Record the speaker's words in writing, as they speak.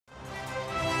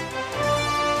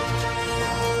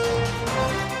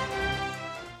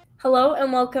Hello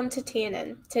and welcome to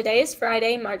TNN. Today is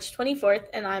Friday, March 24th,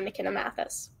 and I'm McKenna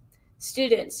Mathis.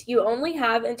 Students, you only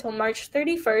have until March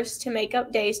 31st to make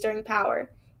up days during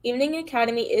Power. Evening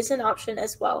Academy is an option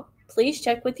as well. Please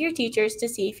check with your teachers to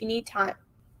see if you need time.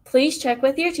 Please check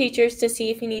with your teachers to see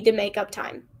if you need to make up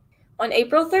time. On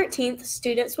April 13th,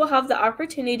 students will have the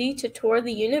opportunity to tour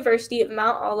the University of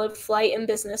Mount Olive Flight and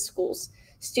Business Schools.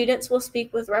 Students will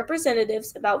speak with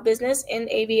representatives about business and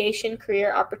aviation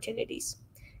career opportunities.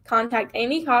 Contact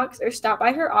Amy Cox or stop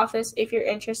by her office if you're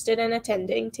interested in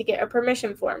attending to get a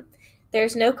permission form.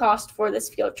 There's no cost for this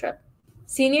field trip.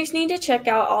 Seniors need to check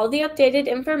out all the updated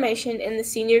information in the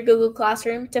Senior Google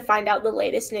Classroom to find out the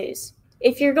latest news.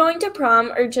 If you're going to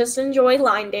prom or just enjoy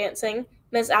line dancing,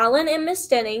 Ms. Allen and Ms.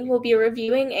 Denning will be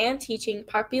reviewing and teaching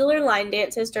popular line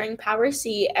dances during Power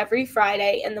C every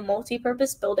Friday in the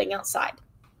multipurpose building outside.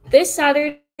 This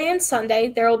Saturday and Sunday,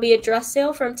 there will be a dress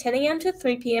sale from 10 a.m. to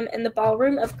 3 p.m. in the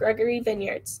ballroom of Gregory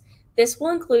Vineyards. This will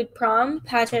include prom,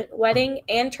 pageant, wedding,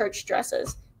 and church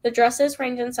dresses. The dresses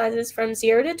range in sizes from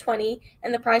 0 to 20,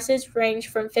 and the prices range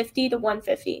from $50 to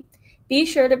 $150. Be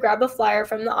sure to grab a flyer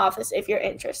from the office if you're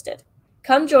interested.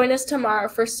 Come join us tomorrow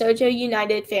for Sojo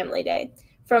United Family Day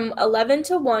from 11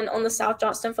 to 1 on the South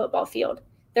Johnston football field.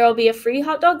 There will be a free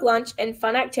hot dog lunch and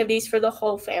fun activities for the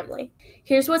whole family.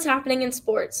 Here's what's happening in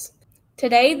sports.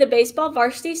 Today, the baseball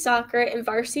varsity soccer and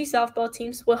varsity softball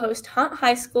teams will host Hunt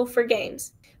High School for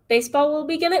games. Baseball will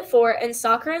begin at 4 and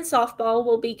soccer and softball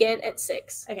will begin at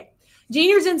 6. Okay.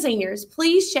 Juniors and seniors,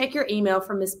 please check your email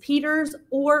from Ms. Peters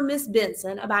or Ms.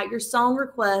 Benson about your song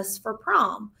requests for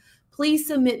prom. Please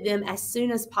submit them as soon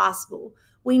as possible.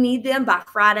 We need them by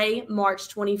Friday,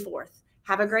 March 24th.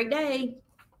 Have a great day.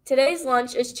 Today's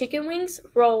lunch is chicken wings,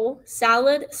 roll,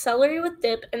 salad, celery with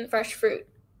dip, and fresh fruit.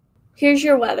 Here's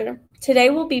your weather.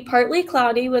 Today will be partly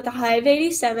cloudy with a high of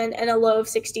 87 and a low of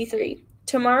 63.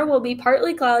 Tomorrow will be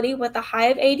partly cloudy with a high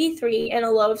of 83 and a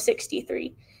low of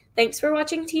 63. Thanks for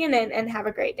watching TNN and have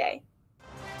a great day.